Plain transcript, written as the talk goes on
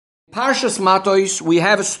Parshas Matos, we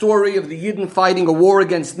have a story of the Yidden fighting a war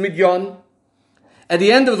against Midian. At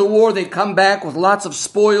the end of the war, they come back with lots of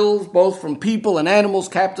spoils, both from people and animals,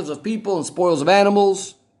 captives of people and spoils of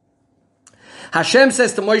animals. Hashem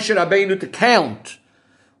says to Moshe Rabbeinu to count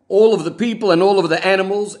all of the people and all of the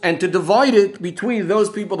animals and to divide it between those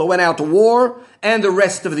people that went out to war and the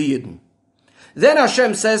rest of the Yidden. Then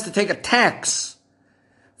Hashem says to take a tax.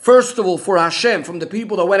 First of all, for Hashem, from the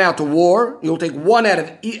people that went out to war, you'll take one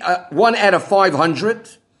out of 500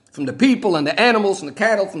 from the people and the animals, from the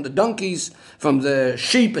cattle, from the donkeys, from the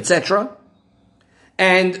sheep, etc.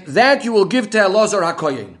 And that you will give to Elazar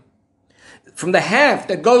HaKohen. From the half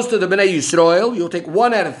that goes to the Bnei Yisrael, you'll take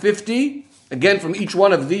 1 out of 50, again from each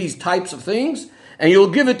one of these types of things, and you'll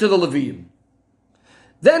give it to the Leviim.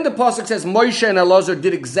 Then the pasuk says Moshe and Elazar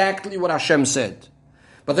did exactly what Hashem said.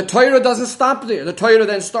 But the Torah doesn't stop there. The Torah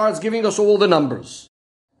then starts giving us all the numbers.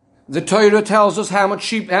 The Torah tells us how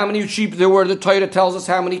many sheep there were. The Torah tells us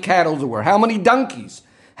how many cattle there were, how many donkeys,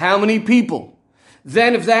 how many people.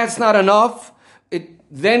 Then if that's not enough, it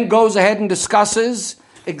then goes ahead and discusses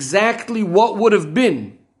exactly what would have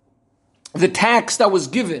been the tax that was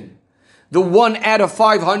given. The 1 out of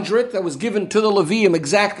 500 that was given to the Levium,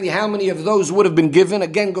 exactly how many of those would have been given.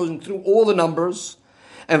 Again, going through all the numbers.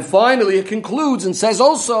 And finally, it concludes and says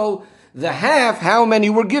also the half, how many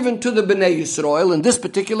were given to the Bnei Yisrael. In this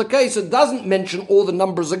particular case, it doesn't mention all the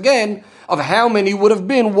numbers again of how many would have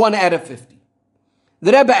been 1 out of 50.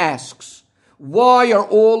 The Rebbe asks, why are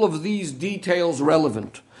all of these details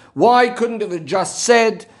relevant? Why couldn't it have just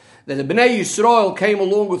said that the Bnei Yisrael came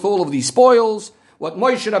along with all of these spoils, what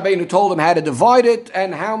Moshe Rabbeinu told them how to divide it,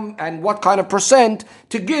 and what kind of percent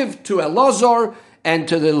to give to Elazar and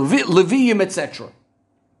to the Leviim, etc.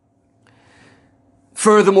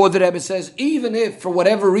 Furthermore, the Rebbe says, even if, for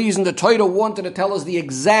whatever reason, the Torah wanted to tell us the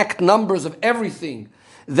exact numbers of everything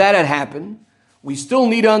that had happened, we still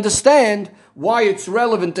need to understand why it's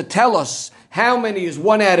relevant to tell us how many is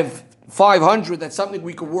 1 out of 500. That's something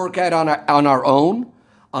we could work out on our own.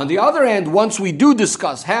 On the other hand, once we do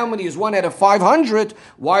discuss how many is 1 out of 500,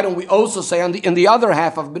 why don't we also say in the other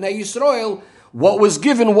half of Bnei Yisrael, what was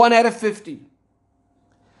given 1 out of 50?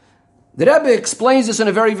 The Rebbe explains this in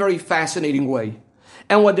a very, very fascinating way.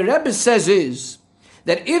 And what the Rebbe says is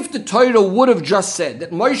that if the Torah would have just said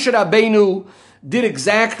that Moshe Rabbeinu did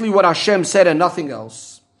exactly what Hashem said and nothing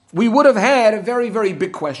else, we would have had a very, very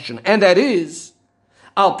big question. And that is,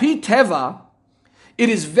 Al Pi Teva, it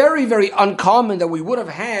is very, very uncommon that we would have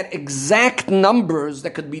had exact numbers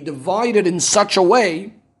that could be divided in such a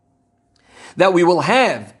way that we will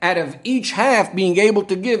have, out of each half, being able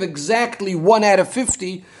to give exactly 1 out of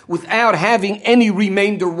 50 without having any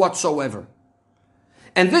remainder whatsoever.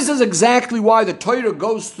 And this is exactly why the Torah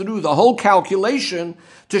goes through the whole calculation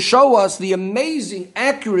to show us the amazing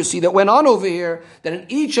accuracy that went on over here, that in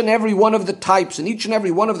each and every one of the types, in each and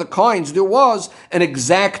every one of the kinds, there was an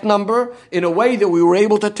exact number in a way that we were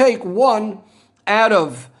able to take 1 out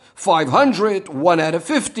of 500, 1 out of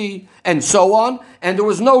 50, and so on, and there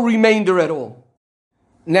was no remainder at all.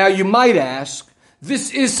 Now you might ask,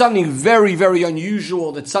 this is something very, very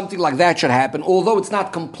unusual that something like that should happen, although it's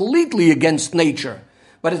not completely against nature.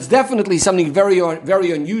 But it's definitely something very,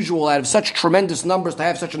 very unusual out of such tremendous numbers to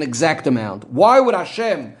have such an exact amount. Why would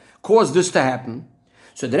Hashem cause this to happen?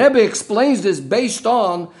 So the Rebbe explains this based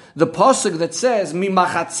on the pasuk that says,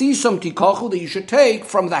 "Mimachatzisam tikachu," that you should take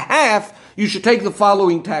from the half, you should take the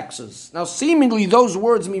following taxes. Now, seemingly those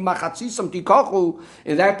words "Mimachatzisam tikachu"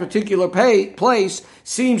 in that particular place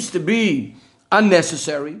seems to be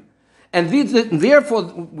unnecessary. And therefore,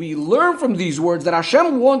 we learn from these words that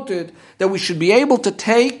Hashem wanted that we should be able to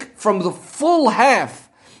take from the full half,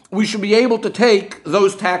 we should be able to take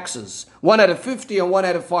those taxes, 1 out of 50 and 1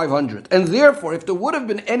 out of 500. And therefore, if there would have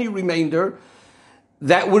been any remainder,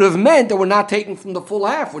 that would have meant that we're not taking from the full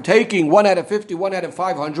half. We're taking 1 out of 50, 1 out of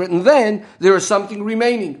 500, and then there is something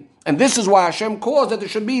remaining. And this is why Hashem caused that there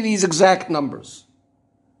should be these exact numbers.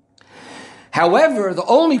 However, the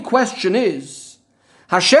only question is,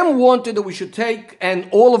 Hashem wanted that we should take and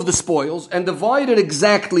all of the spoils and divide it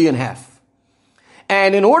exactly in half.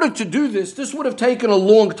 And in order to do this, this would have taken a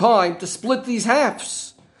long time to split these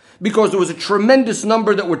halves, because there was a tremendous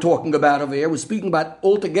number that we're talking about over here. We're speaking about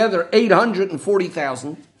altogether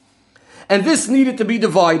 840,000. And this needed to be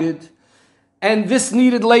divided, and this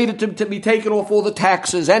needed later to be taken off all the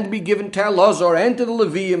taxes and to be given to Elazar and to the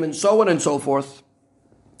Levium and so on and so forth.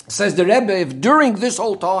 Says the Rebbe, if during this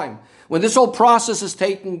whole time, when this whole process is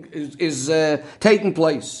taking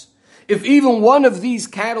place, if even one of these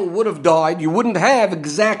cattle would have died, you wouldn't have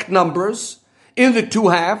exact numbers in the two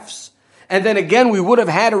halves, and then again we would have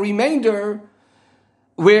had a remainder.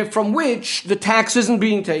 from which the tax isn't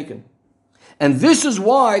being taken. And this is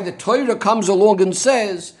why the Torah comes along and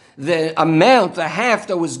says the amount, the half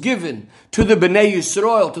that was given to the Bnei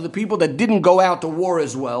Yisrael, to the people that didn't go out to war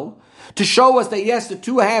as well, to show us that yes, the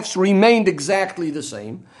two halves remained exactly the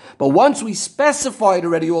same. But once we specified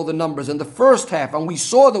already all the numbers in the first half, and we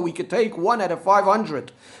saw that we could take 1 out of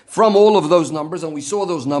 500 from all of those numbers, and we saw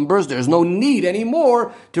those numbers, there's no need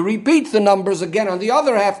anymore to repeat the numbers again on the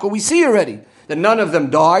other half, because we see already that none of them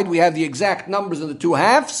died. We have the exact numbers in the two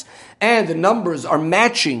halves, and the numbers are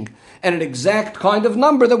matching and an exact kind of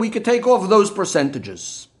number that we could take off those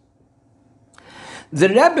percentages. The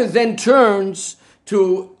Rebbe then turns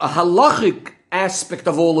to a halachic aspect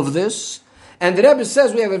of all of this, and the Rebbe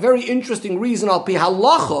says we have a very interesting reason, al pi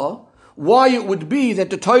halacha, why it would be that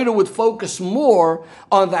the Torah would focus more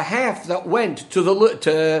on the half that went to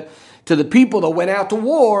the people that went out to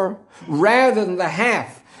war, rather than the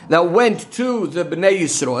half that went to the Bnei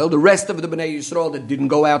Yisrael, the rest of the Bnei Yisrael that didn't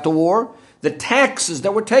go out to war, the taxes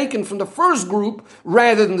that were taken from the first group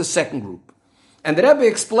rather than the second group. And the Rebbe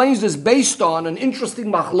explains this based on an interesting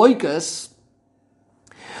machloikas,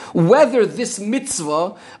 whether this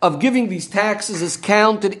mitzvah of giving these taxes is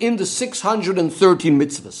counted in the 613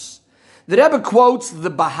 mitzvahs. The Rebbe quotes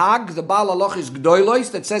the Bahag, the Baal Halachis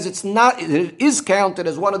Gdolos, that says it is counted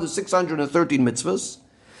as one of the 613 mitzvahs.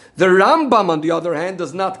 The Rambam, on the other hand,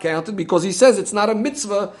 does not count it because he says it's not a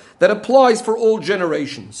mitzvah that applies for all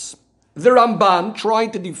generations. The Ramban,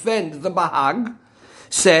 trying to defend the Bahag,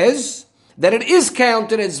 says that it is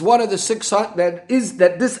counted as one of the 600,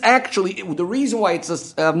 that this actually, the reason why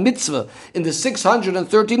it's a mitzvah in the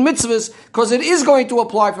 613 mitzvahs, because it is going to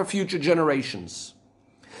apply for future generations.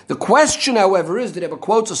 The question, however, is that it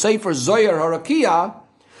quotes a Sefer Zohar Harakia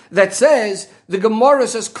that says, the Gemara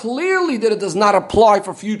says clearly that it does not apply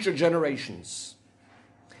for future generations.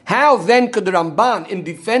 How then could the Ramban, in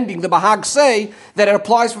defending the Bahag, say that it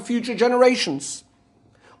applies for future generations?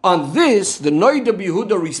 On this, the Noida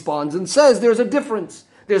Yehuda responds and says there's a difference.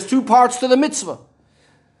 There's two parts to the mitzvah.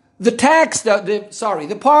 The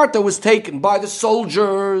part that was taken by the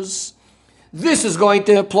soldiers, this is going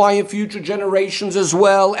to apply in future generations as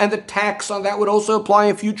well, and the tax on that would also apply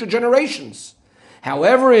in future generations.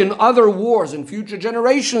 However, in other wars in future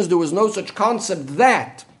generations, there was no such concept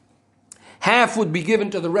that half would be given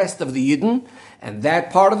to the rest of the Yidden, and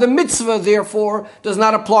that part of the mitzvah, therefore, does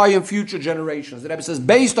not apply in future generations. The Rebbe says,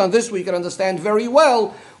 based on this, we can understand very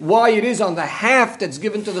well why it is on the half that's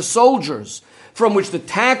given to the soldiers, from which the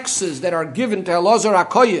taxes that are given to Elazar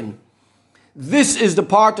HaKohen, this is the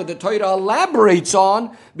part that the Torah elaborates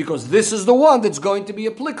on, because this is the one that's going to be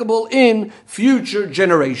applicable in future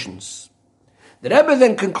generations. The Rebbe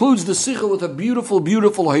then concludes the Sikha with a beautiful,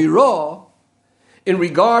 beautiful Hirah in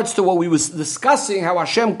regards to what we was discussing, how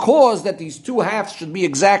Hashem caused that these two halves should be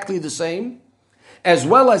exactly the same, as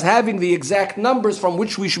well as having the exact numbers from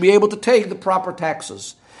which we should be able to take the proper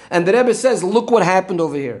taxes. And the Rebbe says, look what happened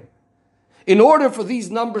over here. In order for these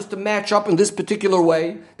numbers to match up in this particular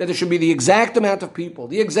way, that there should be the exact amount of people,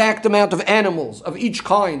 the exact amount of animals of each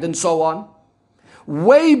kind, and so on,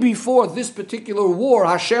 way before this particular war,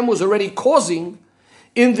 Hashem was already causing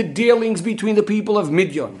in the dealings between the people of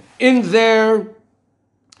Midian, in their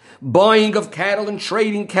buying of cattle and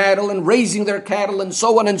trading cattle and raising their cattle and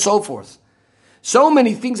so on and so forth. So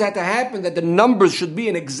many things had to happen that the numbers should be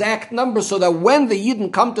an exact number so that when the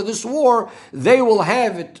Yidden come to this war, they will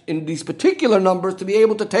have it in these particular numbers to be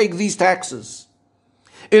able to take these taxes.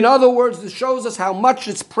 In other words, this shows us how much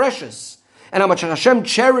it's precious and how much Hashem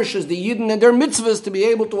cherishes the Yidden and their mitzvahs to be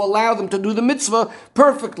able to allow them to do the mitzvah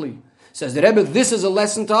perfectly. Says the Rebbe, this is a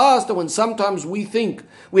lesson to us that when sometimes we think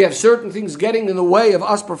we have certain things getting in the way of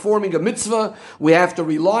us performing a mitzvah, we have to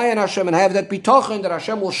rely on Hashem and have that bitachon that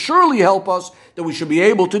Hashem will surely help us, that we should be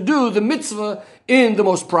able to do the mitzvah in the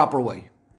most proper way.